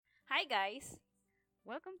Hi guys!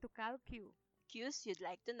 Welcome to CalQ. Cues you'd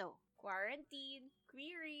like to know. Quarantine,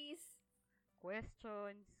 queries.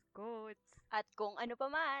 Questions, quotes. At kung ano pa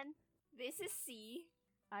man. This is C.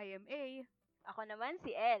 I am A. Ako naman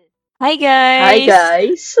si El. Hi Hi guys!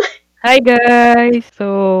 guys! Hi guys!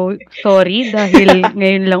 So, sorry dahil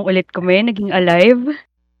ngayon lang ulit kami naging alive.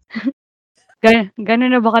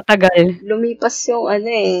 Gano'n na ba katagal? Lumipas yung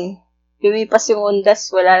Lumipas yung ondas,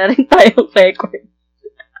 wala na rin tayong record.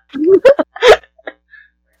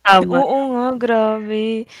 Tama. Oo nga,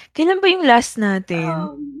 grabe. Kailan ba yung last natin?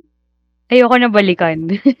 Ayoko na balikan.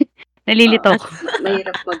 Nalilito ko.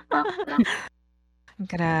 Mahirap mag-backtrack.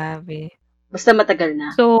 Grabe. Basta matagal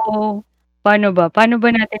na. So, paano ba? Paano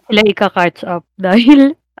ba natin sila ika-catch up?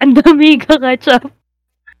 Dahil ang dami ika-catch up.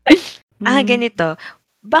 Ganito.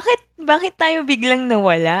 Bakit tayo biglang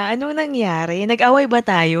nawala? Anong nangyari? Nag-away ba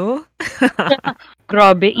tayo?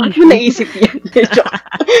 Grabe, Ano issue. naisip yan?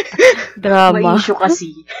 Drama. May issue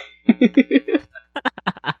kasi.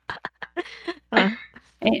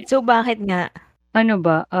 So, bakit nga? Ano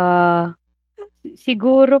ba?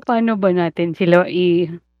 Siguro paano ba natin sila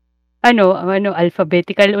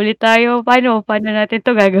alphabetical ulit tayo? Paano natin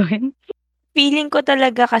to gagawin? Feeling ko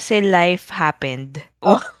talaga kasi life happened.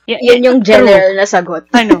 Yan yung general na sagot.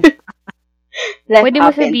 Ano? Life Pwede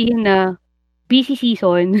mo happened. sabihin na busy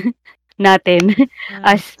season natin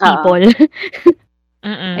as people.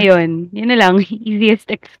 Mm-mm. Ayun, yun na lang.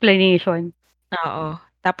 Easiest explanation. Oo.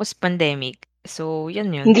 Tapos pandemic. So,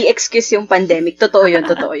 yun. Hindi excuse yung pandemic. Totoo yun.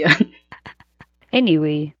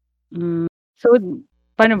 Anyway. So,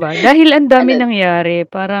 paano ba? Dahil ang dami Ano? nangyari,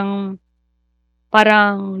 parang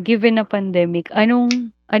given na pandemic,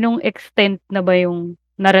 anong extent na ba yung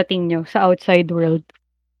narating nyo sa outside world?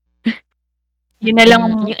 Yun na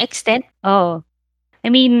lang. Yung extent? Oo. I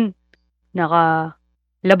mean,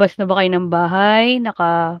 nakalabas na ba kayo ng bahay?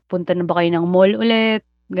 Nakapunta na ba kayo ng mall ulit?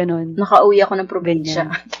 Ganon. Nakauwi ako ng probinsya.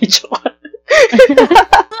 Joke.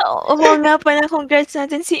 Oo nga pala, congrats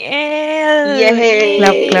natin si El! Yay!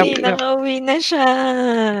 Clap, clap, clap. Nakauwi na siya!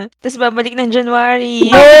 Tapos babalik ng January!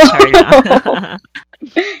 No! Char lang.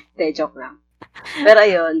 Joke lang. Pero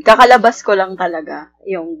ayun, kakalabas ko lang talaga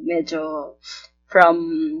yung medyo from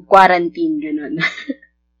quarantine, ganun.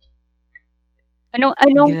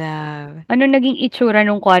 Grabe. Anong naging itsura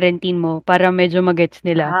nung quarantine mo para medyo magets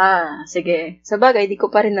nila? Sige. Sabagay, di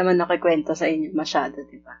ko pa rin naman nakikwento sa inyo masyado,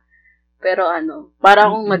 di ba? Pero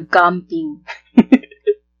para akong nag-camping.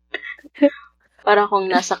 Para akong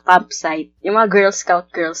nasa campsite. Yung mga Girl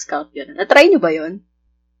Scout, yun. Na-try nyo ba yun?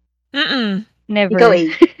 Never. Ikaw,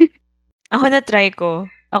 eh. Ako na-try ko.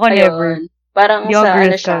 Ako never. Parang Yung sa,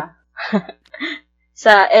 Girl siya.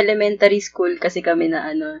 Sa elementary school kasi kami na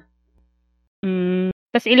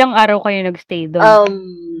Tapos ilang araw kayo nagstay doon?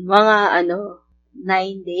 Mga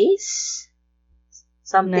 9 days?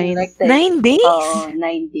 Something like that. 9 days? Oo,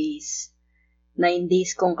 9 days. 9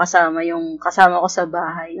 days kung kasama ko sa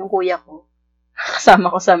bahay, yung kuya ko. Kasama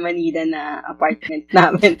ko sa Manila na apartment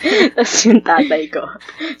namin. Tapos yung tatay ko.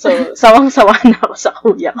 So, sawang-sawa na ako sa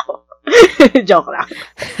kuya ko. Joke lang.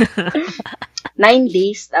 9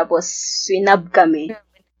 days, tapos swinab kami.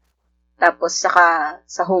 Tapos saka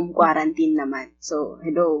sa home quarantine naman. So,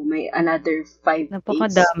 hello, may another 5 days.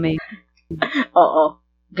 Napakadami. Oo,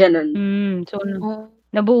 ganun. So,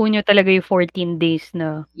 nabuo nyo talaga yung 14 days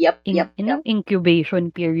na Yep. incubation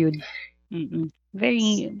period.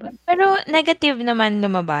 Very... Pero negative naman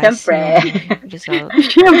lumabas. Siyempre.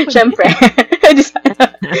 yung result. Siyempre.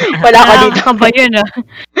 Wala ka dito. Ba yun,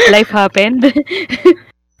 Life happened.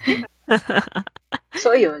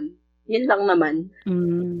 So, yun. Yun lang naman.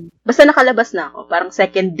 Basta Basta nakalabas na ako. Parang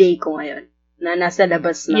second day ko ngayon. Na nasa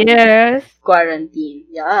labas na. yes. Quarantine.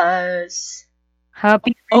 Yes.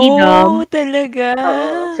 Happy freedom. Oh, talaga?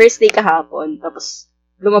 Oo. First day kahapon. Tapos,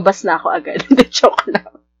 lumabas na ako agad. Joke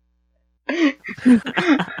lang.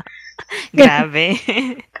 Grabe.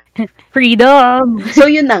 Freedom.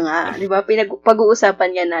 So, yun na nga. Di ba?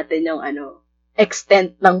 Pag-uusapan nga natin yung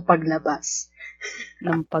extent ng paglabas.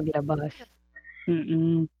 Ng paglabas.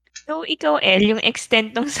 So, ikaw, El, yung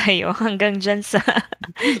extent nung sa'yo hanggang dyan sa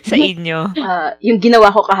inyo. Yung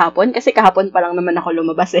ginawa ko kahapon, kasi kahapon pa lang naman ako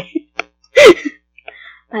lumabas eh.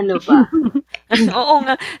 Ano ba? Oo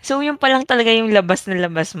nga. So, yung palang talaga yung labas na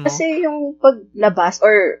labas mo. Kasi yung paglabas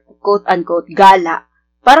or quote-unquote gala,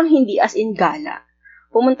 parang hindi as in gala.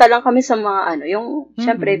 Pumunta lang kami sa mga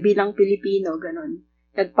syempre bilang Pilipino, ganun.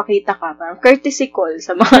 Nagpakita ka, parang courtesy call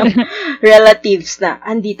sa mga relatives na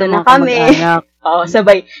andito na kami. Oo,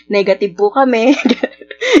 sabay, negative po kami.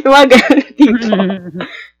 Yung mga ganun tipo.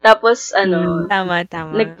 Tapos, Tama.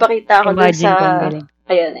 nagpakita ako dun Imagine sa, kung galing.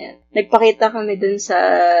 ayan. nagpakita kami dun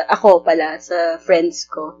ako pala, sa friends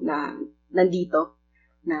ko na nandito.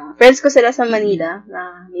 Na friends ko sila sa Manila,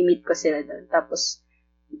 na mi-meet ko sila doon. Tapos,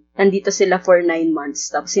 nandito sila for 9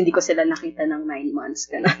 months. Tapos, hindi ko sila nakita ng 9 months.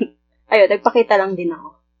 Ganun. Ayun, nagpakita lang din ako.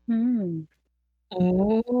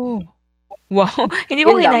 Oh. Wow. Hindi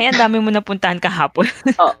ko Yun lang. kinaya. Ang dami mo napuntahan kahapon.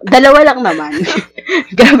 Oh, dalawa lang naman.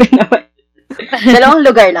 Grabe naman. Dalawang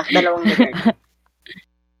lugar lang.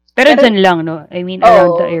 Pero dyan lang, no? I mean,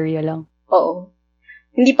 around the area lang. Oo.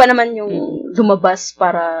 Hindi pa naman yung lumabas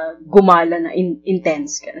para gumala na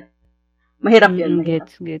intense ka. Mahirap yun.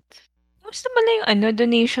 Mahirap. Gets. Gusto mo lang yung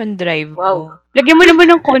donation drive Wow. mo? Lagyan mo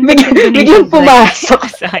naman ng content yung donation Biglang drive. pumasok.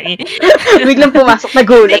 Sorry. Biglang pumasok.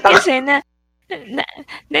 Nagulat ako. Kasi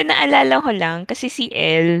naalala ko lang, kasi si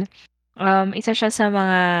Elle, isa siya sa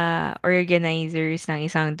mga organizers ng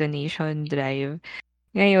isang donation drive.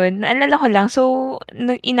 Ngayon, naalala ko lang, so,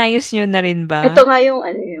 inayos nyo na rin ba? Ito nga yung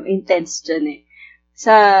intense dyan eh.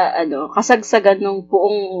 Sa, kasagsagan ng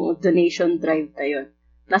buong donation drive na yun.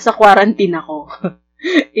 Nasa quarantine ako.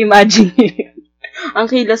 Imagine yun. Ang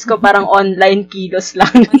kilos ko parang online kilos lang.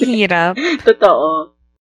 Ang hirap. Totoo.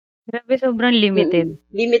 Grabe, sobrang limited.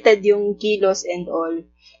 Limited yung kilos and all.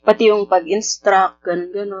 Pati yung pag-instruct,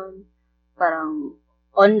 ganun. Parang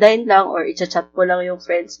online lang or i-chat mo lang yung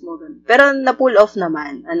friends mo. Ganun. Pero na-pull off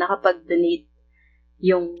naman. Nakapag-donate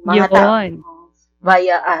yung mga tao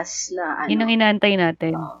via us na Yun ang inaantay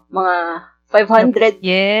natin. mga 500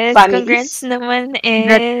 Yes, families. congrats naman,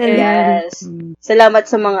 Elle. Yes. Salamat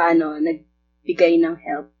sa mga nagbigay ng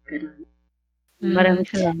help. Ganun. Maraming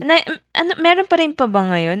salamat. Meron pa rin pa ba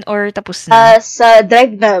ngayon or tapos na? Sa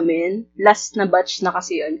drive namin, last na batch na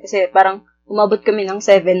kasi yun. Kasi parang umabot kami ng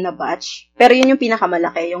 7 na batch. Pero yun yung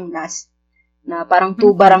pinakamalaki, yung last. Na parang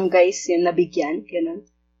 2 barangays yung nabigyan. Ganun.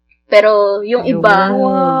 Pero yung iba,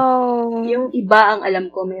 yung iba ang alam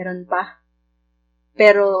ko meron pa.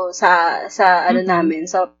 Pero sa namin,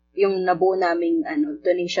 sa yung nabuo naming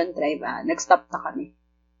donation drive, nag-stop na kami.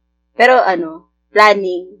 Pero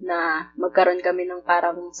planning na magkaroon kami ng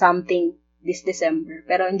parang something this December.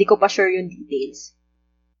 Pero hindi ko pa sure yung details.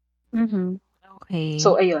 Okay.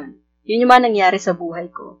 So, ayun. Yun yung mga nangyari sa buhay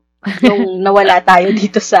ko. Yung nawala tayo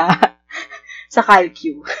dito sa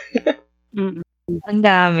CalQ. Ang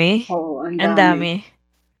dami. Oo, Ang dami.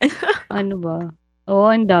 Ano ba?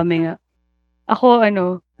 Oo, ang dami nga. Ako,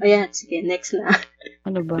 Ayan, sige, next na.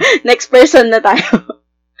 ano ba? Next person na tayo.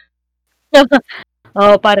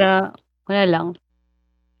 Para, wala lang.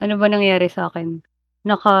 Ano ba nangyari sa akin?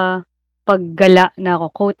 Nakapaggala na ako.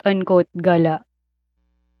 Quote-unquote gala.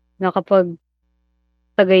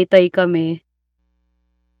 Tagaytay kami.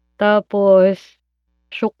 Tapos,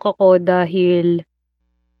 shook ako dahil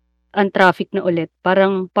ang traffic na ulit.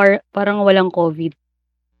 Parang walang COVID.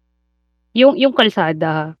 Yung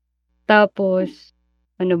kalsada. Tapos,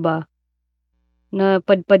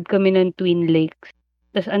 napadpad kami ng Twin Lakes.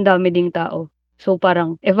 Tapos, ang dami ding tao. So,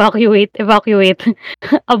 parang, evacuate.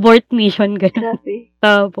 Abort mission, gano'n. Grabe.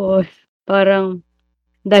 Tapos, parang,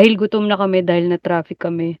 dahil gutom na kami, dahil na traffic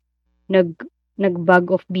kami,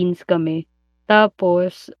 nag-bag of beans kami.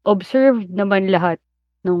 Tapos, observe naman lahat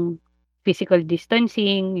ng physical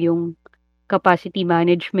distancing, yung capacity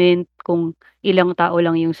management, kung ilang tao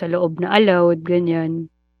lang yung sa loob na allowed,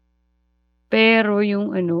 ganyan. Pero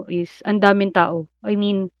yung is, ang daming tao. I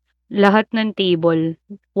mean, lahat ng table,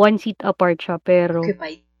 1 seat apart siya, pero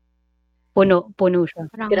Occupied. puno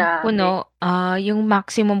siya. Grabe. Puno, yung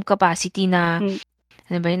maximum capacity na,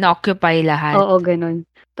 na-occupy lahat. Oo, ganun.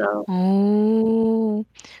 Oh.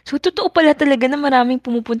 So, totoo pala talaga na maraming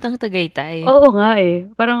pumupuntang Tagaytay. Oo nga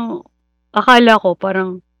eh. Parang, akala ko,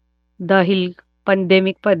 parang, dahil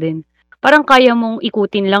pandemic pa din, parang kaya mong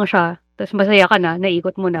ikutin lang siya, tapos masaya ka na,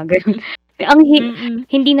 naikot mo na, ganun.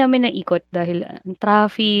 Hindi namin naikot dahil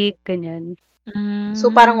traffic, ganyan. So,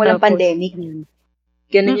 parang walang Tapos, pandemic.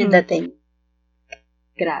 Ganun yung dating.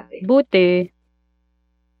 Grabe. Buti,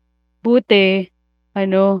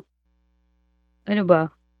 ano ba?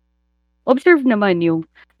 Observe naman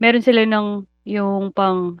meron sila yung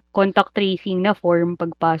pang contact tracing na form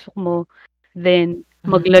pagpasok mo, then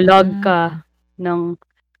maglalog ka ng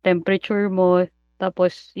temperature mo,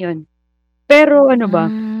 tapos yun. Pero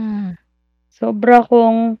sobra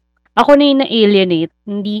ako na yung na-alienate,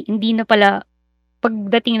 hindi na pala,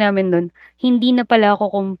 pagdating namin nun, hindi na pala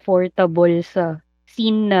ako comfortable sa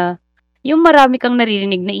scene na yung marami kang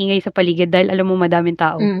naririnig na ingay sa paligid dahil alam mo madaming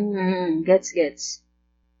tao. Gets.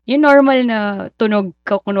 Yung normal na tunog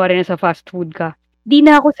ka, kunwari na sa fast food ka. Hindi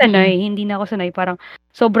na ako sanay. Parang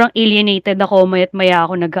sobrang alienated ako, mayat maya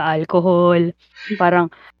ako nag-alcohol. Parang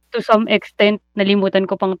to some extent, nalimutan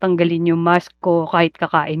ko pang tanggalin yung mask ko kahit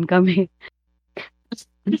kakain kami.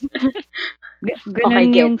 Okay,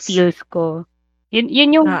 Ganun yung gets. feels ko.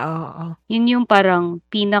 Yun Oo. yung parang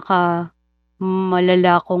pinaka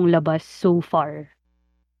malala kong labas so far.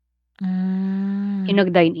 Yung Mm.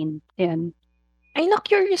 nag-dine in. Ayan. Ay,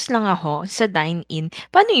 na-curious lang ako sa dine-in.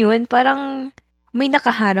 Paano yun? Parang may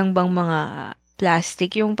nakaharang bang mga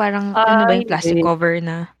plastic? Yung parang, ano ba yung plastic Hindi. cover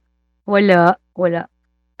na? Wala.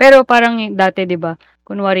 Pero parang yung dati, di ba?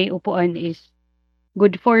 Kunwari, yung upuan is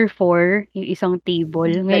good for 4, yung isang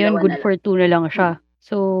table. Ngayon, Dalawa good na lang. for 2 na lang siya.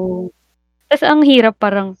 So, tas ang hirap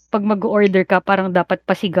parang pag mag-order ka, parang dapat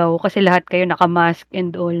pasigaw kasi lahat kayo naka-mask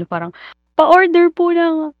and all. Parang, pa-order po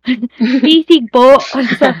ng sisig po.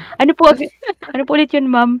 Ano po ulit yun,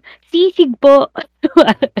 ma'am? Sisig po.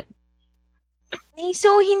 Eh,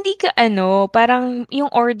 so, hindi ka parang yung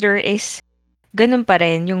order is ganun pa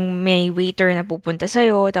rin. Yung may waiter na pupunta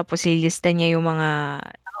sa'yo, tapos ilista niya yung mga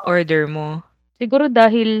order mo. Siguro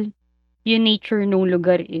dahil yung nature ng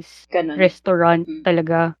lugar is Ganun. restaurant Mm.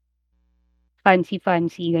 talaga. Fancy,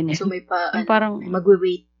 ganyan. So may Yung parang,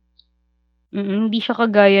 magwe-wait. hindi siya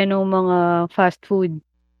kagaya ng mga fast food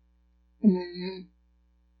Mm.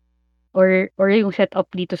 or yung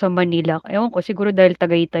setup dito sa Manila. Ewan ko, siguro dahil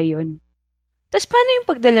Tagaytay yun. Tapos, paano yung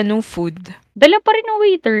pagdala ng food? Dala pa rin ng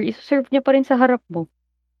waiter, iserve niya pa rin sa harap mo.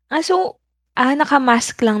 So,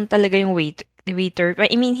 naka-mask lang talaga yung waiter.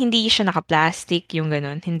 I mean, hindi siya naka-plastic, yung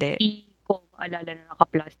ganun. Hindi. Hindi ko maalala na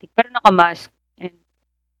naka-plastic. Pero naka-mask and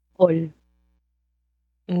all.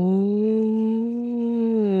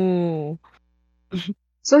 Oh.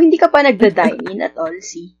 So hindi ka pa nagda-dine in at all,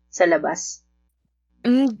 sa labas?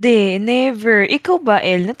 Hindi, never. Ikaw ba,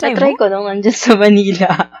 El? Na-try Na-try mo? ko nung nandyan sa Manila.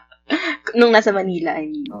 Nung nasa Manila, I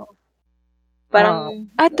mean. Oo. Parang,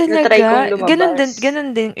 Talaga? na-try kong lumabas.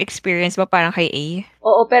 Ganun din experience ba parang kay A?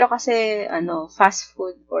 Oo, pero kasi, fast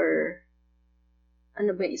food or,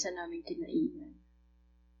 ano ba yung isa namin kinainan?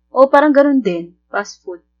 Oo, parang ganun din, fast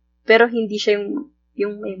food. Pero hindi siya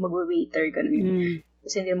yung may magwa-waiter, ganun yun.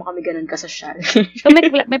 Kasi hindi naman kami ganun kasosyal. So, may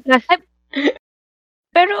plastic.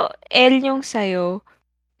 Pero, El, yung sa'yo,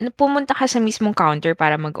 pumunta ka sa mismong counter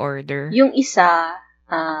para mag-order. Yung isa,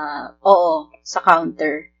 oo, sa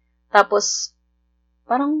counter. Tapos,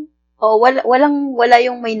 parang, wala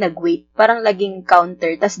yung may nag-wait. Parang laging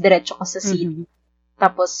counter, tas diretso ka sa seat.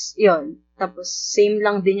 Tapos, yun. Tapos, same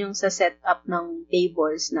lang din yung sa setup ng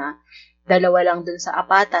tables na dalawa lang dun sa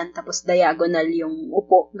apatan, tapos diagonal yung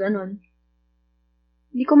upo, ganun.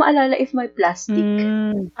 Hindi ko maalala if may plastic.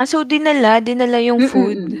 So, dinala yung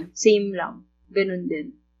food. Same lang. Ganun din.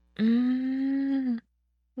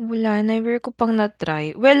 Wala, never ko pang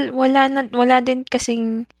na-try. Well, wala din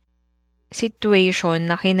kasing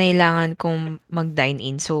situation na kinailangan kong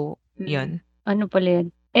mag-dine-in. So, yun. Ano pala yan?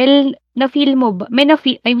 El, na-feel mo ba?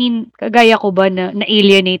 I mean, kagaya ko ba na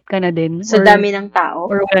na-alienate ka na din? Sa dami ng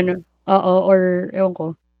tao? Or ano? Oo, or ewan ko.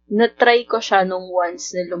 Na-try ko siya nung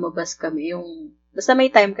once na lumabas kami. Basta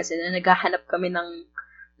may time kasi na naghahanap kami ng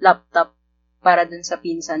laptop para dun sa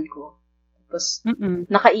pinsan ko. Tapos,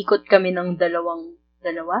 nakaikot kami ng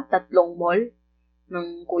tatlong mall ng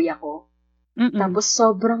kuya ko. Tapos,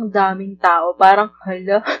 sobrang daming tao. Parang,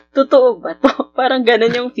 hala, totoo ba to? Parang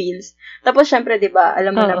ganun yung feels. Tapos, syempre, di ba,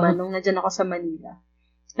 alam mo naman, nung nadyan ako sa Manila,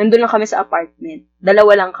 nandun lang kami sa apartment.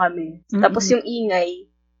 Dalawa lang kami. Tapos, yung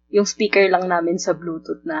ingay, yung speaker lang namin sa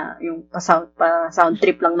Bluetooth na yung pa-sound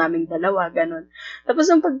trip lang namin dalawa, ganun.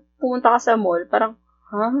 Tapos, nung pumunta ka sa mall, parang,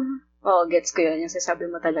 Oo, gets ko yun. Yung sasabi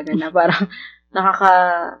mo talaga na parang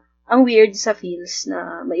ang weird sa feels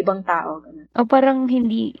na may ibang tao. Ganun. Parang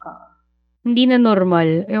hindi na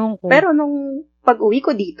normal. Ewan ko. Pero nung pag-uwi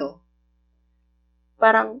ko dito,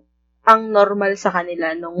 parang ang normal sa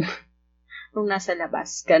kanila nung nasa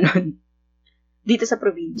labas. Ganun. Dito sa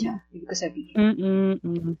probinsya. Hindi ko sabihin.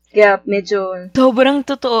 Kaya medyo... Sobrang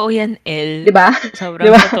totoo yan, El. Diba? Sobrang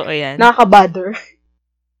totoo yan. Nakaka-bother.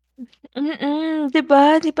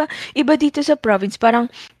 Diba? Iba dito sa province. Parang,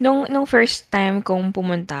 nung first time kong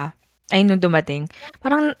pumunta, nung dumating,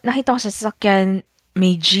 parang nakita ko sa sasakyan,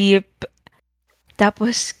 may jeep.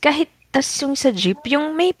 Tapos, tas yung sa jeep,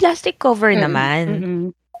 yung may plastic cover naman.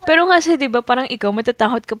 Pero kasi, di ba, parang ikaw,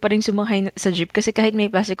 matatakot ka pa rin sumakay sa jeep kasi kahit may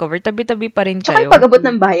plastic cover, tabi-tabi pa rin kayo. Tsaka pag-abot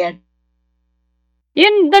ng bayan.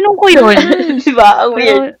 Yan, tanong ko yun. Di ba? Ang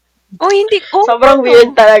weird. Hindi. Sobrang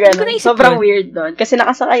weird talaga. No? Sobrang weird doon. Kasi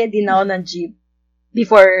nakasakaya din ako ng jeep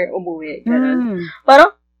before umuwi.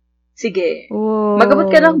 Parang, sige, mag-abot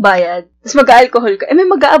ka ng bayad, tapos mag-alcohol ka. May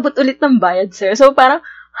mag-aabot ulit ng bayad, sir. So, parang,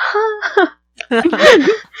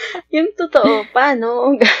 yung totoo,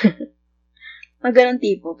 paano? Mga ganun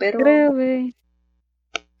tipo. Pero, grabe.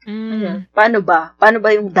 Ano, paano ba? Paano ba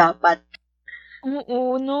yung dapat?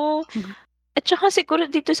 Oo, no. At saka siguro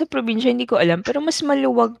dito sa probinsya, hindi ko alam, pero mas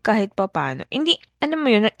maluwag kahit papaano. Hindi, alam mo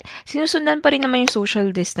yun, sinusundan pa rin naman yung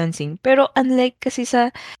social distancing. Pero unlike kasi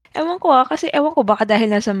kasi ewan ko, baka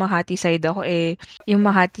dahil nasa Makati side ako, yung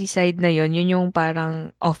Makati side na yun yung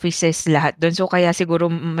parang offices lahat doon. So, kaya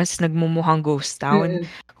siguro mas nagmumukhang ghost town.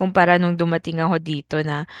 Kumpara nung dumating ako dito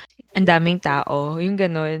na ang daming tao, yung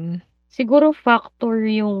ganun. Siguro factor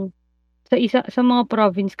yung sa mga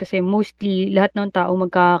province kasi mostly lahat ng tao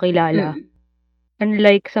magkakakilala.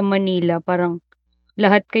 Unlike sa Manila, parang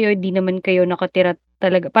lahat kayo, hindi naman kayo nakatira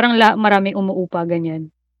talaga. Parang maraming umuupa,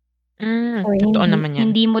 ganyan. So, Totoo naman yan.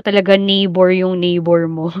 hindi mo talaga neighbor yung neighbor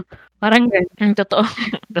mo. Parang ganyan. Totoo.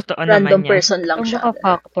 Totoo naman Random yan. person lang So, siya. baka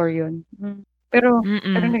factor yun. Pero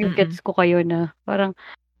nagigets ko kayo na parang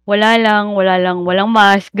walang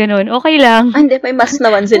mask, ganun. Okay lang. Hindi, may mask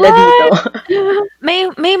naman sila dito.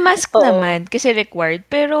 May mask Oo. naman kasi required,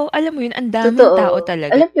 pero alam mo yun, ang daming Totoo. tao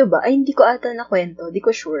talaga. Alam nyo ba? Ay, hindi ko ata nakwento. Di ko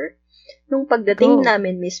sure. Nung pagdating Go.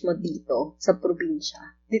 namin mismo dito, sa probinsya,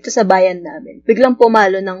 dito sa bayan namin, biglang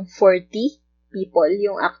pumalo ng 40 people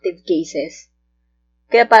yung active cases.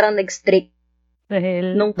 Kaya parang nag-strict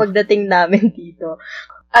Dahil, nung pagdating namin dito.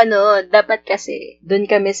 Dapat kasi, dun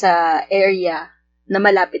kami sa area na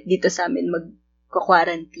malapit dito sa amin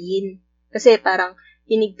mag-quarantine. Kasi parang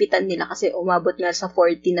hinigpitan nila kasi umabot nga sa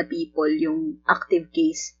 40 na people yung active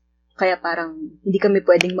case. Kaya parang hindi kami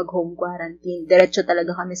pwedeng mag-home quarantine. Diretso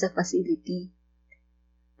talaga kami sa facility.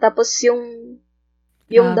 Tapos yung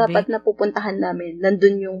Grabe. dapat na pupuntahan namin,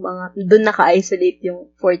 doon naka-isolate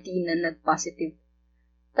yung 40 na nag-positive.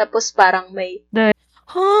 Tapos parang may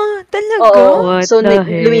Talaga? Oo. What So, the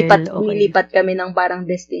hell? Okay. nilipat kami ng parang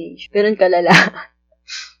destination. Ganun kalala.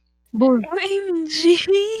 OMG!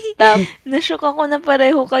 Tap- Nashock ako na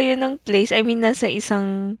pareho kayo ng place. I mean, nasa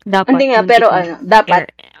isang Dapat. Hindi nga, muntik pero na. dapat.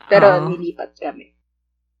 Pero Oo. nilipat kami.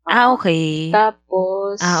 Okay.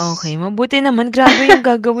 Tapos, Okay. Mabuti naman. Grabe yung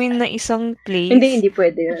gagawin na isang place. hindi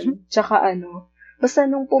pwede yun. Tsaka basta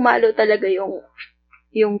nung pumalo talaga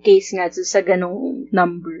yung case nga sa ganong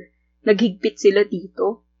number, naghigpit sila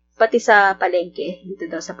dito. Pati sa palengke. Dito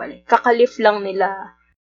daw sa palengke. Kakalif lang nila.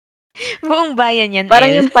 Buong bayan yan, Parang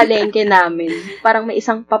El. yung palengke namin, parang may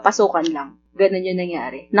isang papasukan lang. Ganun yung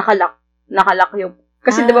nangyari. Nakalak yung,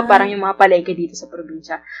 kasi diba parang yung mga palengke dito sa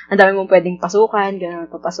probinsya, ang dami mong pwedeng pasukan, ganun,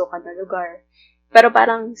 papasukan na lugar. Pero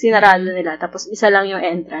parang sinarado nila, tapos isa lang yung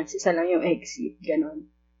entrance, isa lang yung exit, ganun.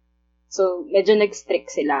 So, medyo nag-strict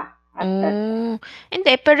sila. At that time.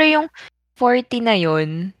 Hindi, pero yung 40 na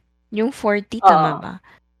yun, yung 40, tama ba?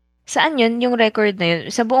 Saan yun, yung record na yun?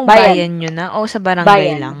 Sa buong bayan yun na? O sa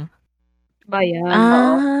barangay Bayan. lang? Bayan.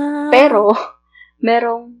 Pero,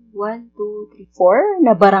 merong 1, 2, 3, 4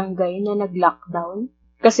 na barangay na nag-lockdown.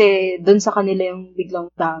 Kasi doon sa kanila yung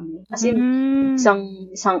biglang dami. As in,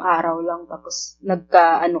 isang araw lang. Tapos,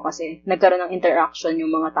 nagkaroon ng interaction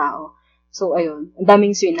yung mga tao. So, ayun. Ang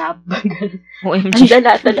daming swinab. OMG. Ang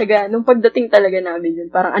dala talaga. Nung pagdating talaga namin yun,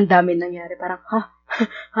 parang ang dami nangyari. Parang,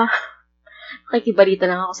 Nakikibalita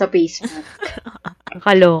lang ako sa Facebook.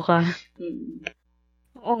 Kaloka.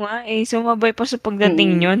 Oo nga, sumabay pa sa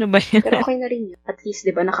pagdating nyo. Ano ba yan? Pero okay na rin yun. At least,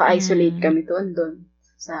 di ba, naka-isolate kami doon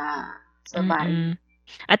sa bahay.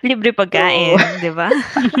 At libre pagkain, di ba?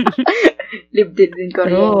 Libre din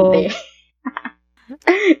kuryente.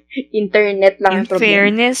 Internet lang In yung problema.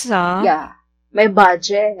 fairness, Yeah. May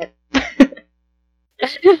budget.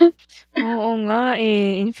 Oo nga,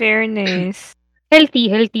 in fairness.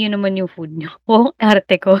 Healthy yun naman yung food nyo. Oh,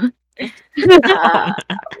 arte ko.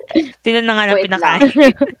 Sino na nga lang Wait pinakain?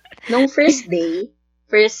 Nung first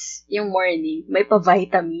yung morning, may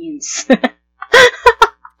pa-vitamins.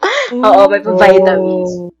 Oo, may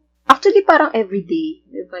pa-vitamins. Actually, parang everyday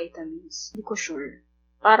may vitamins. Hindi ko sure.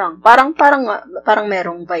 Parang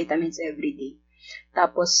merong vitamins everyday.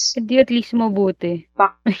 Tapos, Hindi at least mabuti.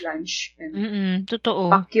 pack lunch.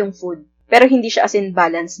 Totoo. Pack yung food. Pero hindi siya as in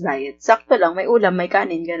balanced diet. Sakto lang, may ulam, may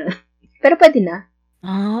kanin, gano'n. Pero pwede na.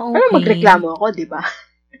 Okay. Pero magreklamo ako, di ba?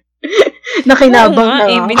 Nakinabang na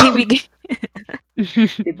ako. Binibigay.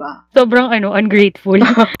 Di ba? Sobrang ungrateful.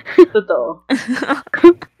 Totoo.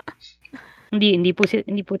 hindi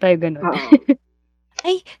po tayo ganun. Oo.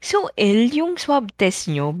 Ay, so El, yung swab test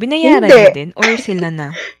nyo, binayaran Hindi. nyo din? Or sila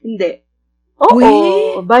na? Hindi. Oo, Uy!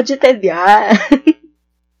 budgeted yan.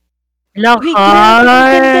 Uy, grabe,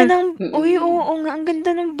 ang ganda ng... Mm. Uy, oo nga, ang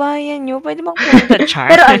ganda ng bayan nyo. Pwede bang pumunta, Char?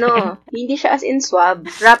 Pero hindi siya as in swab.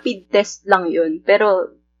 Rapid test lang yun.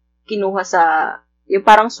 Pero, kinuha sa, yung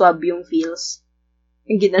parang swab yung feels.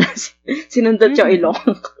 Yung sinundot yung ilong.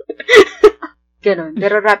 Ganun.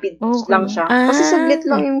 Pero rapid Okay. lang siya. Kasi saglit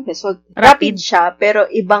lang yung result. Rapid siya, pero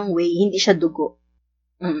ibang way. Hindi siya dugo.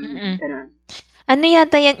 Mm-mm. Ganun. Ano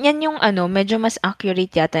yata yan? Yan yung medyo mas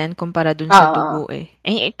accurate yata yan kumpara dun sa Oo. dugo eh.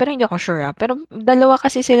 Pero hindi ako sure Pero dalawa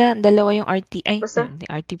kasi sila, dalawa yung Basta- hindi,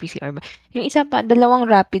 RT-PCR ba? Yung isa pa,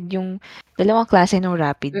 dalawang klase ng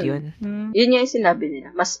rapid yun. Yun yung sinabi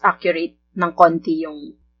nila. Mas accurate ng konti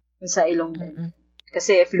yung sa ilong din. Mm-mm.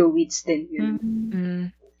 Kasi fluids din yun. Mm.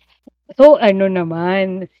 So,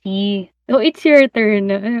 naman, so it's your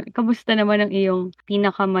turn. Kamusta naman ang iyong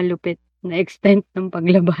pinakamalupit na extent ng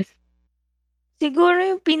paglabas? Siguro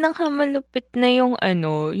yung pinakamalupit na yung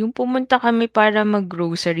yung pumunta kami para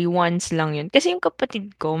mag-grocery once lang yun. Kasi yung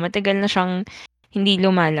kapatid ko, matagal na siyang hindi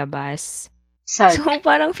lumalabas. Sad. So,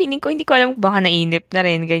 parang feeling ko, hindi ko alam kung baka nainip na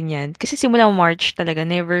rin, ganyan. Kasi simula March talaga,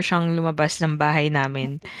 never siyang lumabas ng bahay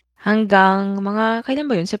namin. Hanggang kailan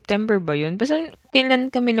ba yun? September ba yun? Basta kailan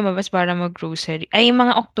kami lumabas para mag-grocery? Ay,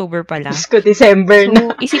 mga October pala. Diyos ko, December na.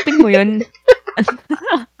 So, isipin mo yun.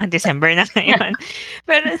 December na ngayon.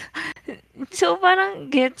 Pero, so parang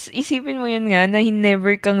isipin mo yun nga na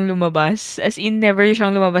never kang lumabas. As in, never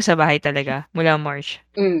siyang lumabas sa bahay talaga mula March.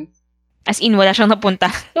 As in, wala siyang napunta.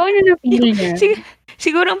 So, ano na-feel niya?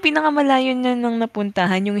 Siguro ang pinakamalayo niya nang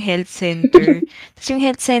napuntahan yung health center. Tapos yung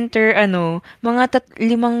health center, mga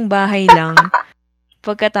 5 bahay lang.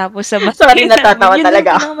 Pagkatapos sa bahay Sorry, natatawa yun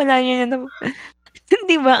talaga. Yung pinakamalayo niya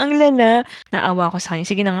Di ba? Ang lala. Naawa ko sa kanya.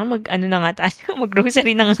 Sige na nga,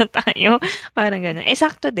 mag-grocery na nga tayo. Parang gano'n.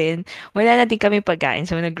 Sakto din. Wala na din kami pagkain.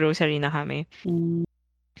 So, nag-grocery na kami.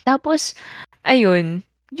 Tapos, ayun.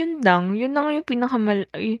 Yun lang yung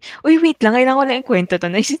Uy, wait lang. Kailangan ko lang ikwento to.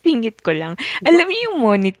 Naisisingit ko lang. Alam niyo yung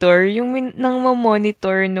monitor? Yung nang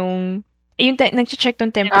ma-monitor nung... yung nag-check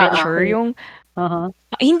ng temperature. Yung...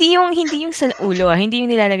 Hindi yung sa ulo. Hindi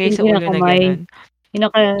yung nilalagay sa ulo na gano'n.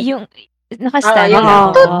 Yung... Naka-stand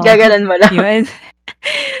lang. Gagalan mo lang. Yun.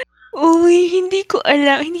 Uy, hindi ko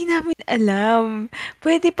alam. Hindi namin alam.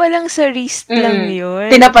 Pwede pa lang sa wrist lang yun.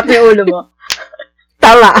 Tinapat mo yung ulo mo.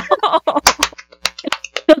 Tama.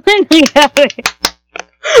 So, nangyari?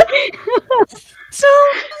 So,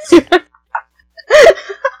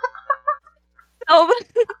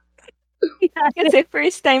 kasi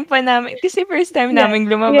first time namin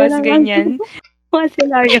lumabas ganyan.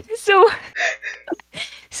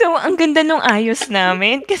 So, ang ganda nung ayos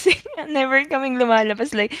namin kasi never kaming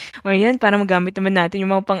lumalabas like, yan, para magamit naman natin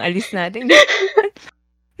yung mga pang-alis natin.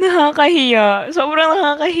 Nakakahiya. Sobrang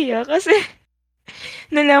nakakahiya kasi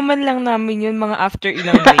nalaman lang namin yun mga after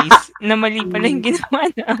ilang days na mali pala yung ginawa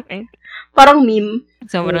namin. Parang meme.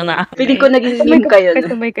 Sobrang nakakahiya. Feeling ko naging meme kayo.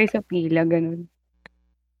 Kasabay kayo sa pila, ganun.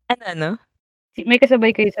 Ano? May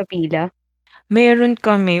kasabay kayo sa pila? Meron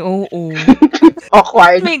kami, oo.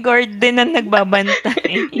 Awkward. May guard din na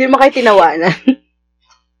nagbabantay. Hindi mo kayo tinawanan.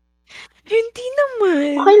 Hindi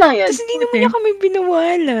naman. Okay lang yan. Tapos hindi naman niya kami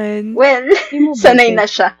binawalan. Well, sanay na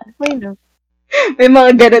siya. Okay na. May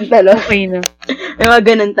mga ganun talaga. Okay na. May mga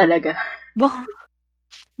ganun talaga.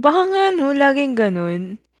 Baka nga laging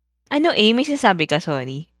ganun. May sinasabi ka,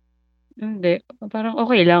 sorry? Hindi. Parang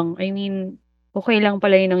okay lang. I mean, okay lang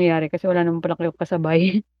pala yung nangyari kasi wala naman pala kayo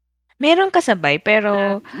kasabay. Meron kasabay,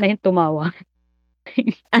 pero... tumawa.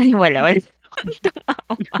 Ay, wala.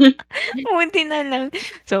 Tumawa. Buti na lang.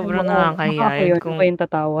 Sobrang nakakahiya. Kung yung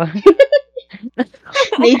tatawa.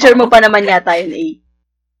 Nature mo pa naman yata yun, eh.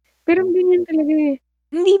 Pero ganyan talaga eh.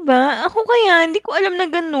 Hindi ba? Ako kaya, hindi ko alam na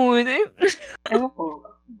ganun. Ewan ko.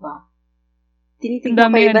 Ba? Tinitignan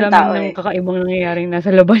Ang ko dami ibang tao, ng kakaibang nangyayaring nasa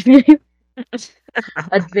labas ngayon.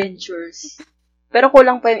 Adventures. Pero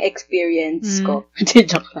kulang pa yung experience ko.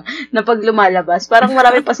 Joke lang. Na pag lumalabas, parang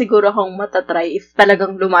marami pa siguro akong matatry if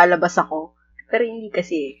talagang lumalabas ako. Pero hindi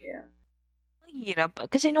kasi.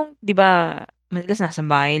 Hirap. Kasi di ba, madalas nasa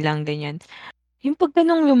bahay lang, ganyan. Yung pag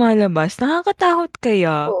ganung lumalabas, nakakatakot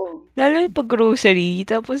kaya. Oo. Lalo yung pag grocery,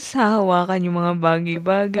 tapos hahawakan yung mga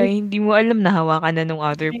bagay-bagay. Hindi mo alam na hawakan na ng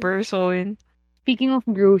other person. Speaking of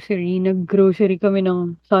grocery, nag-grocery kami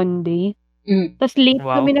ng Sunday. Tapos late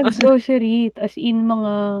kami nag-grocery. As in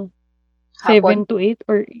mga 7 to 8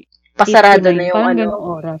 or 8 pasarado to 9. Na yung parang ganong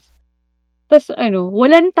oras. Tapos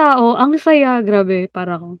walang tao. Ang saya. Grabe.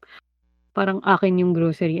 Parang akin yung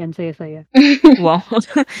grocery. Ang saya-saya. Wow.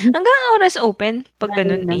 Hanggang oras open? Pag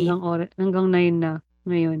ganun Hanggang 9 na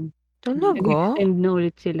ngayon. Talaga? Nag-extend na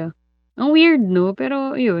ulit sila. Ang weird, no?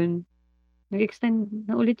 Pero yun. Nag-extend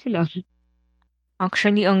na ulit sila.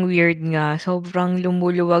 Actually, ang weird nga. Sobrang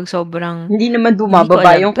lumuluwag, hindi naman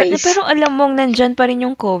bumababa yung case. Pero alam mong nandyan pa rin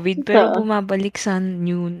yung COVID, pero bumabalik sa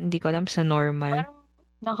hindi ko alam, sa normal.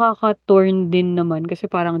 Nakaka-torn din naman kasi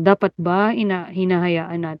parang dapat ba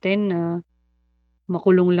hinahayaan natin na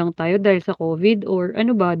makulong lang tayo dahil sa COVID or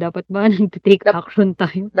ano ba, dapat ba nag-take Dap- action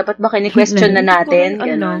tayo? Dapat ba kini-question na Hindi natin? ko rin alam.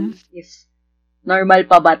 Ganon. If normal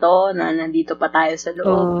pa ba to na nandito pa tayo sa loob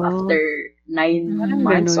Oo. after 9 Parang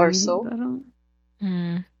months or ganun. so? Parang,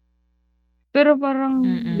 Mm. pero parang,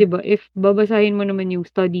 Mm-mm. di ba, if babasahin mo naman yung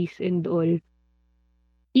studies and all,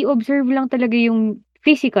 i-observe lang talaga yung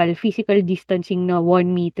physical distancing na 1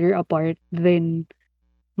 meter apart, then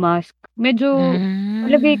mask. Medyo,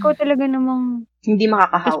 palagay ko talaga namang, Hindi tas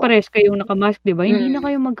makakahawa. pares kayong nakamask, di ba? Hindi na Mm.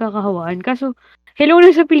 kayo magkakahawaan. Kaso, hello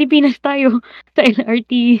na sa Pilipinas tayo. Sa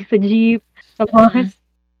LRT, sa jeep, sa bus,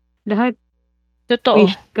 lahat. Totoo.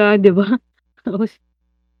 Wish ka, di ba? Tapos,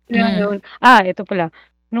 Mm. ito pala.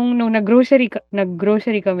 Nung nag-grocery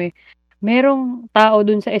kami, merong tao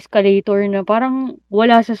dun sa escalator na parang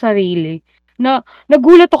wala sa sarili. Na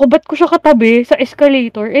nagulat ako, ba't ko siya katabi sa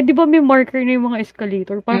escalator? Eh, di ba may marker na yung mga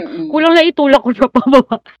escalator? Parang Mm-mm. kulang na itulak ko siya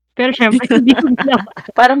pababa. Pero syempre, hindi ko ginawa.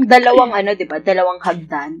 Parang dalawang di ba? Dalawang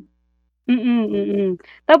hagdan.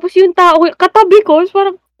 Tapos yung tao, katabi ko,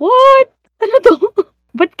 parang, what? Ano to?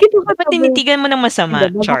 Ba't kita Dapat katabi? tinitigan mo ng masama,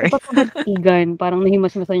 Hindi, Char. bago ko patitigan, parang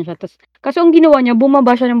nahimasmasan siya. Kaso ang ginawa niya,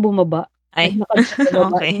 bumaba siya ng bumaba. Ay, Naglakad siya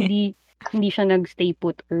pababa. okay. Hindi siya nag-stay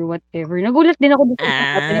put or whatever. Nagulat din ako dito sa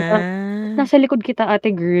ate na parang, nasa likod kita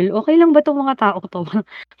ate girl, okay lang ba itong mga tao to?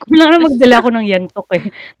 Kulang na magdala ako ng yantok eh.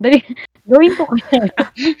 Dali, gawin ko kaya.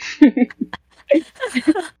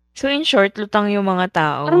 So, in short, lutang yung mga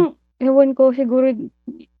tao. Parang, ewan ko, siguro,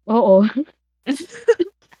 oo.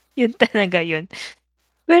 Yun talaga yun.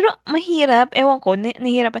 Pero, mahirap. Ewan ko,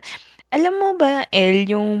 nahihirapan. Alam mo ba, El,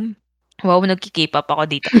 yung... Wow, nagki-K-pop ako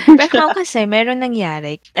dito. Pero kasi, meron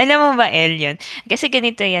nangyari. Alam mo ba, El, yun? Kasi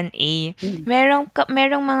ganito yan, merong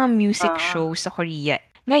mga music shows sa Korea.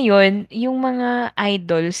 Ngayon, yung mga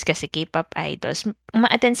idols, kasi K-pop idols,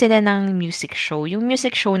 ma-attend sila ng music show. Yung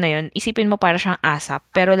music show na yun, isipin mo para siyang ASAP,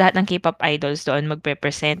 pero lahat ng K-pop idols doon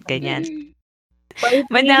magpe-present, ganyan.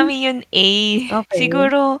 Madami yun, Okay.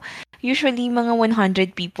 Siguro, usually, mga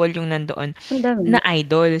 100 people yung nandoon Ang dami. na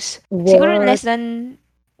idols. What? Siguro less than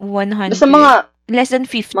 100. Basta less than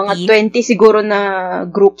 50. mga 20 siguro na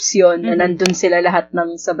groups yon na Mhm. nandun sila lahat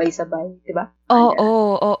ng sabay-sabay, di ba?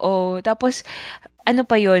 Oo. Tapos, ano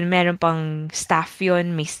pa yun, meron pang staff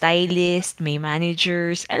yun, may stylist, may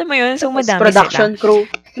managers, alam mo yun, so Tapos madami production sila. crew.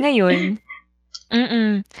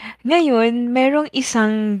 Ngayon, merong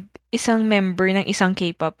isang member ng isang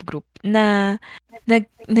K-pop group na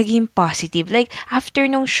naging positive. Like, after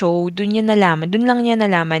nung show, dun lang niya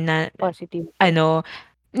nalaman na, Positive.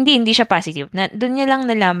 hindi siya positive. Doon niya lang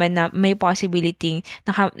nalaman na may possibility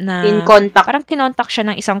na In contact. parang kinontak siya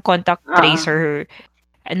ng isang contact tracer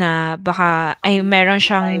na baka, meron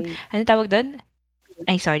siyang, ano tawag doon?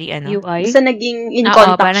 Ay, sorry, UI? Basta naging in Oo,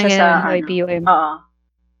 contact parang siya sa ganun. IPOM. Oo.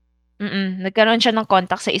 Nagkaroon siya ng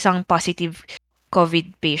contact sa isang positive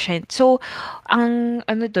COVID patient. So, ang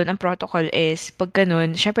protocol is, pag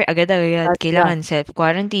ganun, syempre agad-agad, kailangan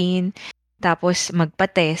self-quarantine, tapos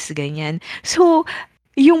magpa-test, ganyan. So,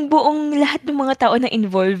 yung buong lahat ng mga tao na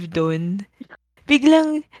involved doon,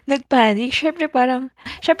 biglang nagpanic. Syempre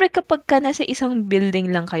kapag ka nasa isang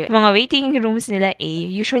building lang kayo, mga waiting rooms nila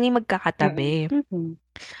usually magkakatabi. Mhm.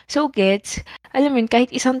 So, alam mo yun,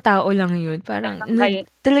 kahit isang tao lang yun, parang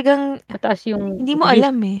talagang Mataas yung hindi mo risk.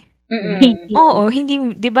 alam eh. Mm-mm. Oo,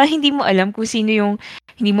 di ba hindi mo alam kung sino yung,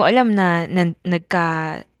 hindi mo alam na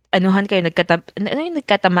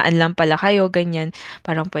nagkatamaan lang pala kayo, ganyan.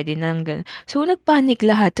 Parang pwede na lang ganun. So, nagpanic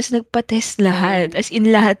lahat, tapos nagpa-test lahat. As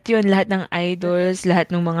in, lahat yun, lahat ng idols, lahat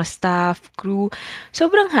ng mga staff, crew.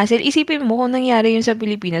 Sobrang hassle. Isipin mo kung nangyari yun sa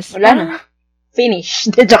Pilipinas. Wala na. Finish.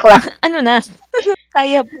 Joke lang. Ano na?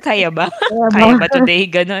 Kaya ba? Kaya ba today?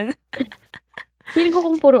 Ganon. Feeling ko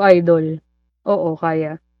kung puro idol. Oo,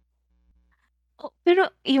 kaya. Pero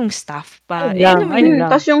yung staff pa. Ayun lang.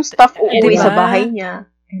 Tapos yung staff uuwi Diba? sa bahay niya.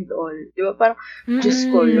 And all. Di ba? Parang, Diyos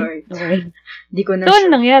ko, Lord. Okay. Di ko na So, ano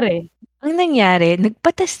sure. nangyari? Ang nangyari,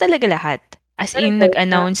 nagpa-test talaga lahat. As in,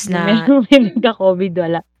 nag-announce na May nagka-COVID,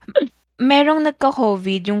 wala. merong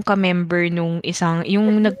nagka-COVID yung ka-member nung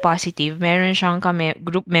yung nag-positive, meron siyang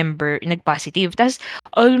group member nag-positive. Tapos,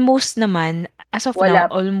 almost naman, as of Wala.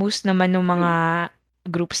 now, almost naman ng mga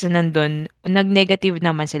groups na nandun, nag-negative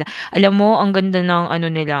naman sila. Alam mo, ang ganda ng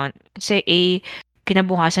nila, kasi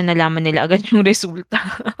kinabukasan nalaman nila agad yung resulta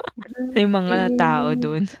ng mga tao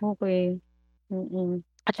dun. Okay. Mm-mm.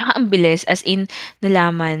 At saka ang bilis, as in,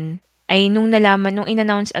 nung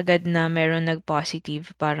in-announce agad na meron nag-positive,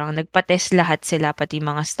 parang nagpa-test lahat sila, pati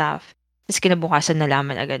mga staff. Tapos kinabukasan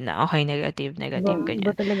nalaman agad na, okay, negative, Iba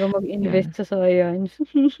ganyan. talaga mag-invest sa science.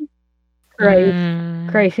 Mm.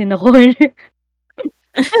 Cries in a corner.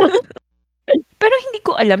 Pero hindi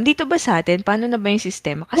ko alam, dito ba sa atin, paano na ba yung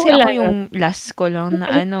sistema? Kasi Wala ako na. yung last ko lang na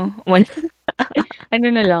wala. Ano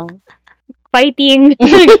na lang. Fighting.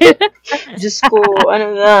 Diyos ko,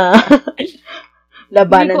 ano na.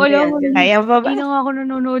 Labanan Hindi ko na alam yan. kung- Kaya pa ba? Hindi na nga ako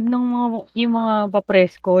nanonood ng yung mga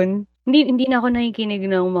pa-presscon. Hindi na ako nakikinig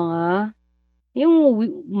ng mga yung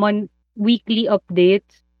weekly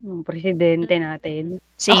updates ng presidente natin.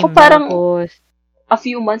 Same. Ako parang Tapos, a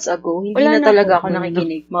few months ago, hindi Wala na na talaga ako. ako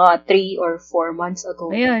nakikinig. Mga 3 or 4 months ago.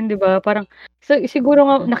 ayan, di ba? Parang, siguro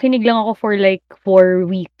nga, nakinig lang ako for like 4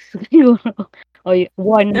 weeks. Siguro. O, 1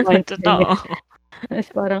 month. Totoo. Tapos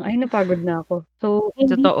parang, ay, napagod na ako. So,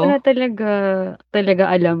 hindi Totoo. ko na talaga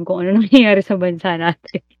alam kung ano nangyayari sa bansa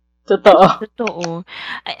natin. Totoo. Totoo.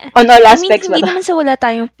 On all I mean, aspects ba hindi to? naman sa wala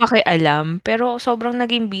tayong pakialam, pero sobrang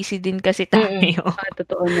naging busy din kasi tayo.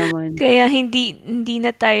 Totoo naman. Kaya hindi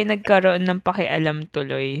na tayo nagkaroon ng pakialam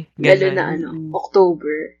tuloy. Lalo Ganun. na Mm.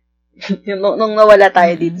 October. nung nawala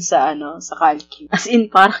tayo Mm-mm. dito sa sa Calcu. As in,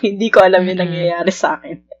 parang hindi ko alam yung Mm-mm. nangyayari sa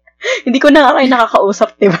akin. Hindi ko na nga kayo nakakausap,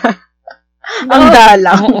 di ba? Ang Oo.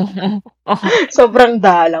 dalang. Oo. Sobrang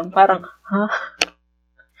dalang. Parang,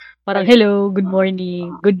 Parang, hello, good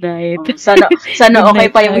morning, good night. sana Good okay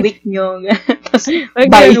night, pa yung guys. week nyo. Tapos, Ay,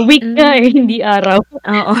 bye. ganun, week nga eh, hindi araw.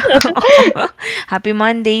 Oo. Happy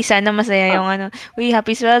Monday. Sana masaya yung Uy,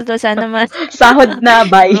 happy sweldo. Sana Sahod na,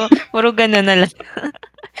 bye. Puro ganun na lang.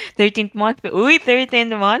 13th month. Uy,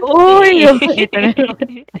 13th month. Uy, ito na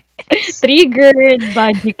naman. Triggered,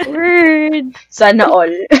 magic word. Sana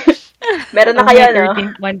all. Meron na kayo, no?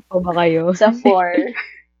 13th month po ba kayo? Sa 4.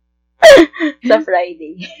 sa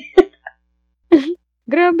Friday.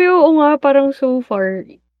 Grabe, oo nga, parang so far,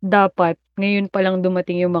 dapat, ngayon pa lang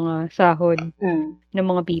dumating yung mga sahod Mm. ng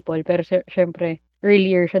mga people. Pero syempre,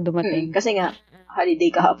 earlier siya dumating. Kasi nga, holiday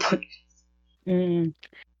kahapon. Mm.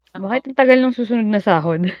 Bakit ang tagal ng susunod na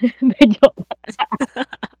sahod? Medyo,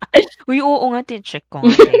 Uy, oo nga. Check ko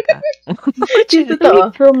nga. Teka. Yung 2 totoo.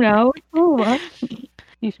 weeks from now? Oh, what?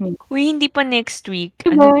 Excuse me. Uy, hindi pa next week.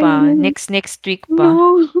 Diba? Ano pa? Next week pa.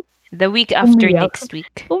 No. The week after Umiyak. next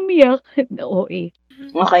week. Umiyak. Oo eh.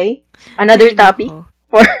 Okay? Another topic Oo.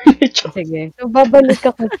 for Sige. So, babalik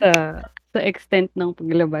ako sa extent ng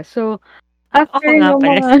paglabas. So, after Ako nga ng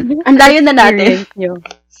pala. mga Ang layo na natin. experience nyo,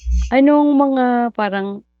 anong mga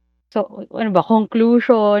parang, so, ano ba,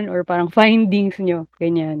 conclusion or parang findings nyo?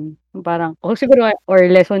 Ganyan. Parang, siguro, or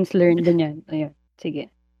lessons learned, ganyan. Ayan. Sige.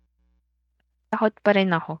 Takot pa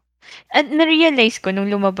rin ako. At na-realize ko nung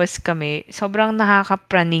lumabas kami, sobrang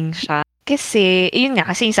nakakapraning siya. Kasi, yun nga,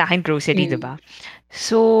 kasi yung sa akin grocery, Mm. diba?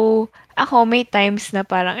 So, ako may times na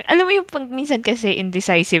parang, alam mo yung pag minsan kasi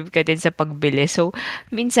indecisive ka din sa pagbili. So,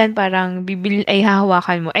 minsan parang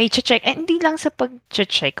hahawakan mo, check. Hindi lang sa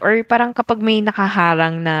pag-check. Or parang kapag may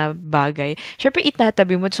nakaharang na bagay, syempre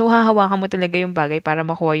itatabi mo. So, hahawakan mo talaga yung bagay para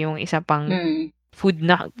makuha yung isa pang Mm. food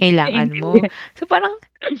na kailangan mo. So, parang,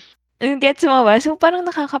 gets mo ba? So, parang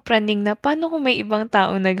nakakapraning na, paano kung may ibang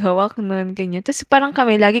tao naghawak nun, ganyan. Tapos parang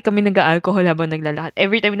lagi kami nag-alcohol habang naglalakad.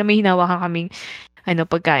 Every time na may hinawakan kaming,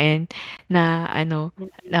 pagkain na,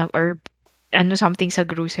 or, something sa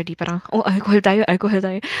grocery, parang, alcohol tayo.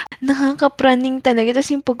 Nakakapraning talaga. Tapos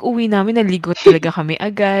yung pag-uwi namin, naligot talaga kami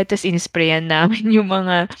agad. Tapos inisprayan namin yung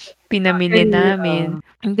mga pinamili namin.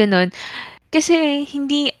 Ganon. Kasi,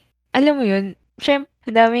 hindi, alam mo yun, syempre,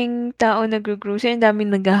 ang daming tao nag-grocery, ang daming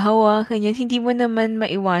naghahawa, ganyan. Hindi mo naman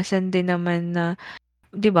maiwasan din naman na,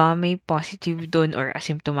 'di ba, may positive doon or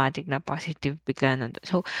asymptomatic na positive bigla nandun.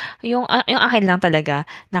 So, yung akin lang talaga,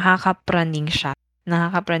 nakakapraning siya.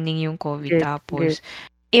 Nakakapraning yung COVID. Good, Tapos,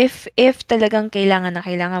 if talagang kailangan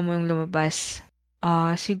mo yung lumabas,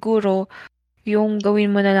 siguro, yung gawin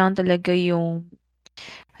mo na lang talaga yung,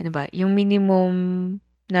 yung minimum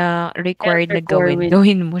na required na Self-requirement.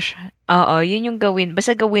 gawin mo siya. Oo, yun yung gawin.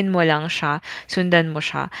 Basta gawin mo lang siya, sundan mo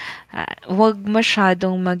siya. Wag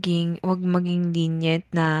wag maging lenient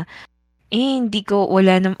na,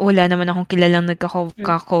 wala naman akong kilalang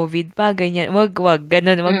nagka-COVID pa, ganyan. Wag,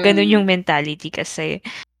 ganun. Wag ganun yung mentality kasi,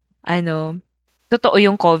 totoo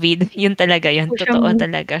yung COVID. Yun talaga yun. Totoo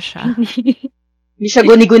talaga siya. Hindi siya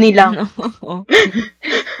guni-guni lang.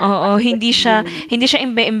 Oo, hindi siya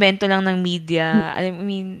imbento lang ng media. I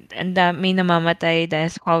mean, may namamatay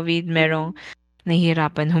dahil sa COVID, merong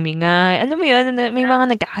nahihirapan huminga. Alam mo yun, may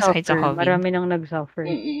mga nagkakasakit sa COVID. Marami nang nag-suffer.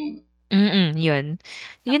 Yun.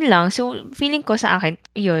 Yun lang. So, feeling ko sa akin,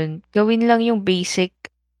 yun, gawin lang yung basic,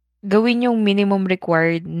 gawin yung minimum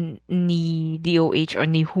required ni DOH or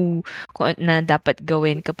ni WHO na dapat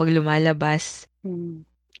gawin kapag lumalabas.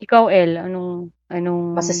 Ikaw, El, anong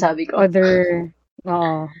Masasabi ko. other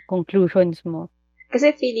conclusions mo?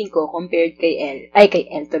 Kasi feeling ko, compared kay El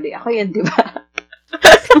tuloy, ako yun, di ba?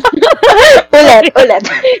 Ulit.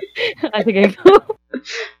 Sige, go.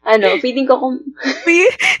 Feeling ko kung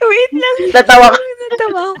Wait lang. natawa ka.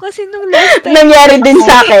 Natawa ako kasi nung last time. Nangyari din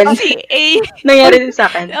sa akin. Si A. Nangyari din sa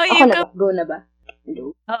akin. Oh, Ako na ikaw. ba? Go na ba?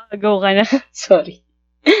 Hello? Go ka na. Sorry.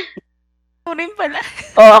 Ako rin pala.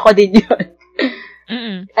 Ako din yun.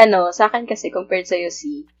 Mm-mm. Sa akin kasi, compared sa'yo,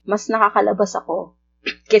 mas nakakalabas ako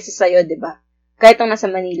kaysa sa'yo, di ba? Kahit nung nasa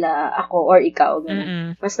Manila ako or ikaw, ganun, Mm-mm.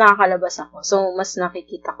 mas nakakalabas ako. So, mas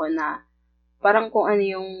nakikita ko na parang kung ano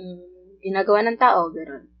yung ginagawa ng tao,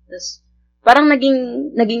 gano'n. Tapos, parang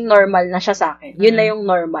naging normal na siya sa akin. Yun na yung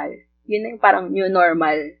normal. Yun na yung parang new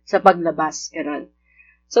normal sa paglabas, gano'n.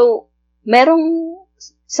 So, merong,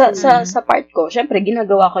 sa part ko, syempre,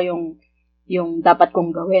 ginagawa ko yung dapat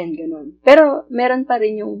kong gawin, gano'n. Pero, meron pa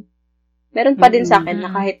din sa akin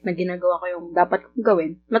na kahit na ginagawa ko yung dapat kong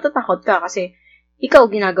gawin, matatakot ka kasi ikaw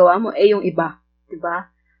ginagawa mo, yung iba.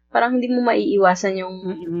 Diba? Parang hindi mo maiiwasan yung...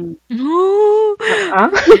 No.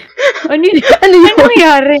 Ano yun? Ano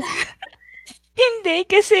nangyari? Hindi,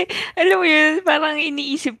 kasi, alam mo yun, parang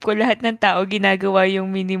iniisip ko lahat ng tao ginagawa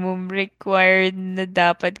yung minimum required na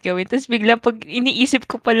dapat gawin. Tapos bigla pag iniisip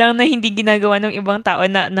ko pa lang na hindi ginagawa ng ibang tao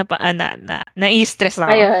na-stress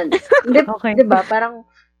ako. Ayun. Okay. Diba? Parang,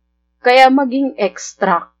 kaya maging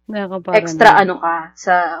extra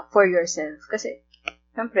for yourself. Kasi,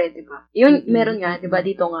 syempre, diba? Yun, meron nga, diba,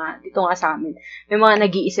 dito nga sa amin. May mga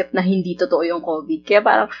nag-iisip na hindi totoo yung COVID. Kaya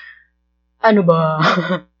parang, ano ba?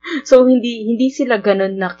 So, hindi sila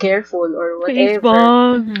ganun na careful or whatever.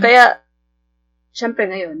 Kaya, syempre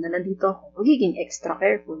ngayon, na nandito ako, magiging extra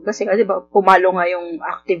careful. Kasi, diba, pumalo nga yung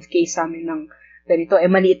active case sa amin ng ganito.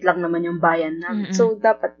 Maliit lang naman yung bayan namin. So,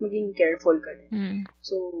 dapat maging careful ka din.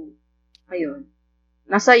 So, ayun.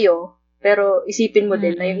 Nasa iyo, pero isipin mo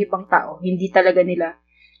din na yung ibang tao, hindi talaga nila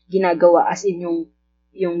ginagawa as in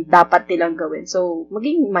yung dapat nilang gawin. So,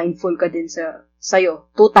 maging mindful ka din sa'yo.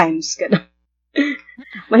 2 times ka na.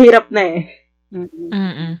 Mahirap na eh.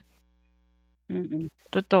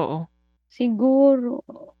 Totoo. Siguro,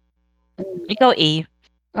 Ikaw, A.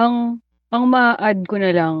 ang ma-add ko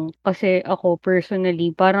na lang, kasi ako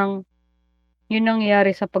personally, parang yun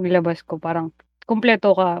nangyayari sa paglabas ko, parang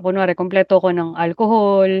kompleto ko ng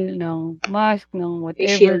alcohol, ng mask, ng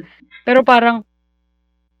whatever. Shield. Pero parang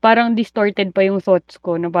distorted pa yung thoughts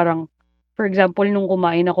ko na parang, for example, nung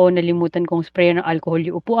kumain ako, nalimutan kong spray ng alcohol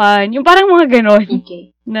yung upuan. Yung parang mga ganon.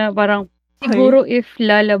 Okay. Na parang, siguro if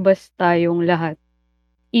lalabas tayong lahat,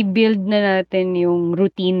 i-build na natin yung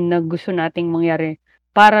routine na gusto nating mangyari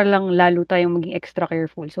para lang lalo tayong maging extra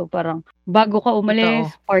careful. So parang, bago ka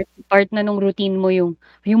umalis, part na nung routine mo yung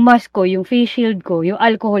mask ko, yung face shield ko, yung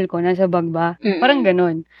alcohol ko, nasa bag ba? Parang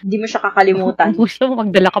ganon. Hindi mo siya kakalimutan. Gusto mo,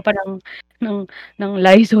 magdala ka pa ng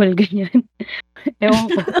Lysol, ganyan.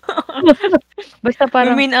 Ewan ko. Basta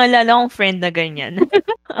parang, May naalala kong friend na ganyan.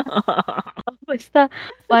 basta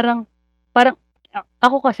parang,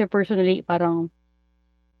 ako kasi personally, parang,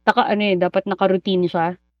 dapat naka-routine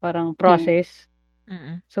siya, parang process.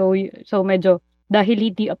 So medyo, dahil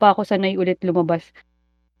hindi pa ako sanay ulit lumabas,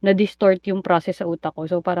 na-distort yung process sa utak ko.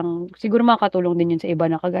 So parang, siguro makakatulong din yun sa iba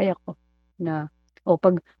na kagaya ko. Na,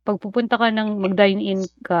 pag pupunta ka mag-dine in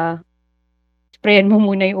ka, sprayan mo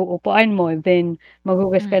muna yung uupuan mo, then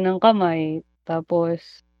maghugas ka ng kamay,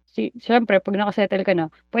 tapos, syempre, pag nakasettle ka na,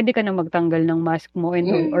 pwede ka na magtanggal ng mask mo and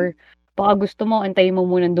all, or baka gusto mo, antayin mo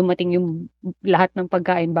muna dumating yung lahat ng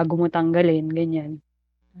pagkain bago mo tanggalin, ganyan.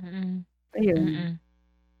 Ayun.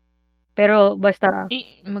 Pero basta,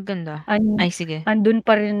 Maganda. Sige. andun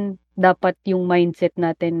pa rin dapat yung mindset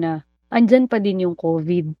natin na andyan pa din yung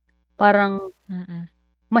COVID. Parang,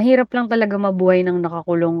 mahirap lang talaga mabuhay ng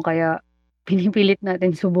nakakulong, kaya pinipilit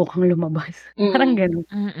natin subukang lumabas. Parang ganun.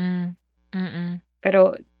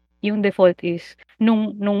 Pero, yung default is,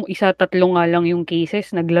 nung 1-3 nga lang yung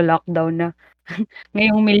cases, nagla-lockdown na.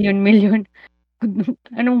 Ngayong milyon-milyon.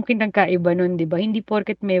 Anong pinagkaiba nun, di ba? Hindi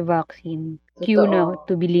porket may vaccine, cue na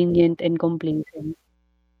to be lenient and complacent.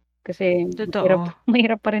 Kasi,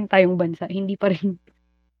 mahirap pa rin tayong bansa. Hindi pa rin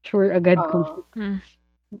sure agad kung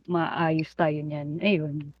maayos tayo niyan.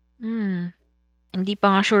 Ayun. Hindi pa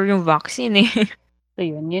nga sure yung vaccine eh. So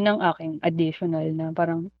yun ang aking additional na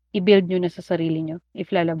parang i-build nyo na sa sarili nyo if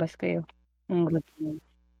lalabas kayo. Routine.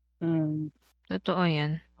 Totoo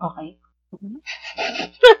yan. Okay.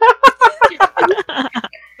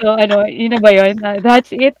 So yun na ba yun?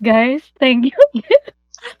 That's it, guys. Thank you.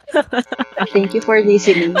 Thank you for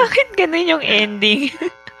listening. Bakit ganun yung ending?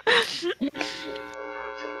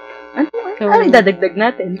 Ano dadagdag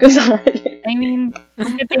natin? Kung sakali. I mean,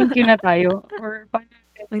 thank you na tayo. Or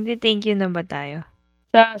Magde-thank you na ba tayo?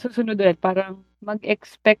 sa susunod ulit, parang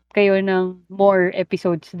mag-expect kayo ng more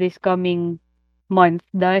episodes this coming month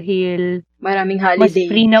dahil Maraming mas holiday.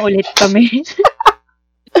 free na ulit kami.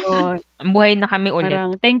 So, Buhay na kami ulit.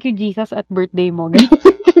 parang thank you Jesus at birthday mo.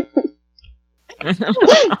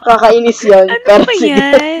 Kakainis yun. Ano Pero ba sige.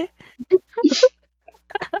 yan?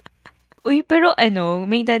 Uy, pero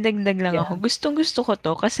may dadagdag lang Yeah. ako. Gustong-gusto ko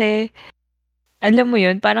to kasi, alam mo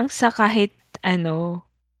yun, parang sa kahit,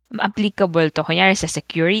 applicable to. Kunyari sa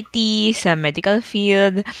security, sa medical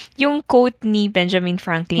field. Yung quote ni Benjamin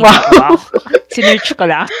Franklin. Wow. Sinearch ko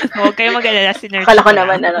lang. Huwag kayo mag-alala, sinearch Akala ko ko lang.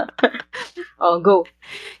 naman, Oh, go.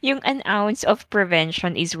 Yung an ounce of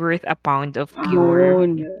prevention is worth a pound of cure.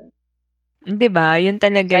 Yun. Di ba? Yun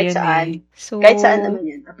talaga Kahit yun saan. eh. So, Kahit saan naman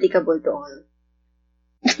yun. Applicable to all.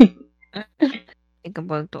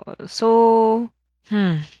 applicable to all. So,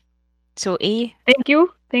 So, Thank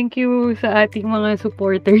you. Thank you sa ating mga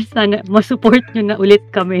supporters. Sana masupport nyo na ulit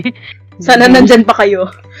kami. Sana nandyan pa kayo.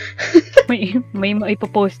 may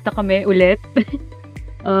maipopost na kami ulit.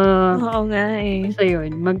 oo nga eh. So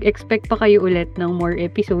yun, mag-expect pa kayo ulit ng more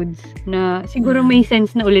episodes na siguro may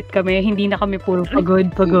sense na ulit kami. Hindi na kami puro pagod,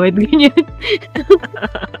 ganyan.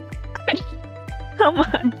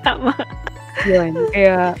 Tama. Yun.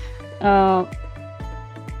 Kaya,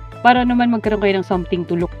 para naman magkaroon kayo ng something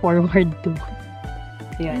to look forward to.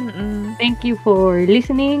 Yan. Thank you for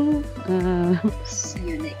listening. See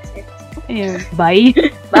you next episode. Ayan. Bye.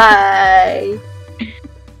 Bye!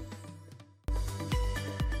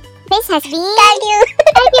 This has been... Thank you!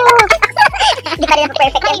 Hindi pa rin ako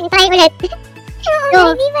perfect. Try ulit.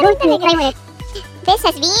 Oo, hindi pa rin talaga. Try ulit. This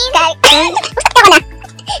has been... Ikaw na.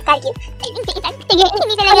 Thank you. Sige,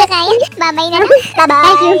 hindi talaga kaya. Bye-bye na lang. Bye-bye.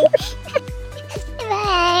 Thank you.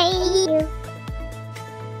 Bye.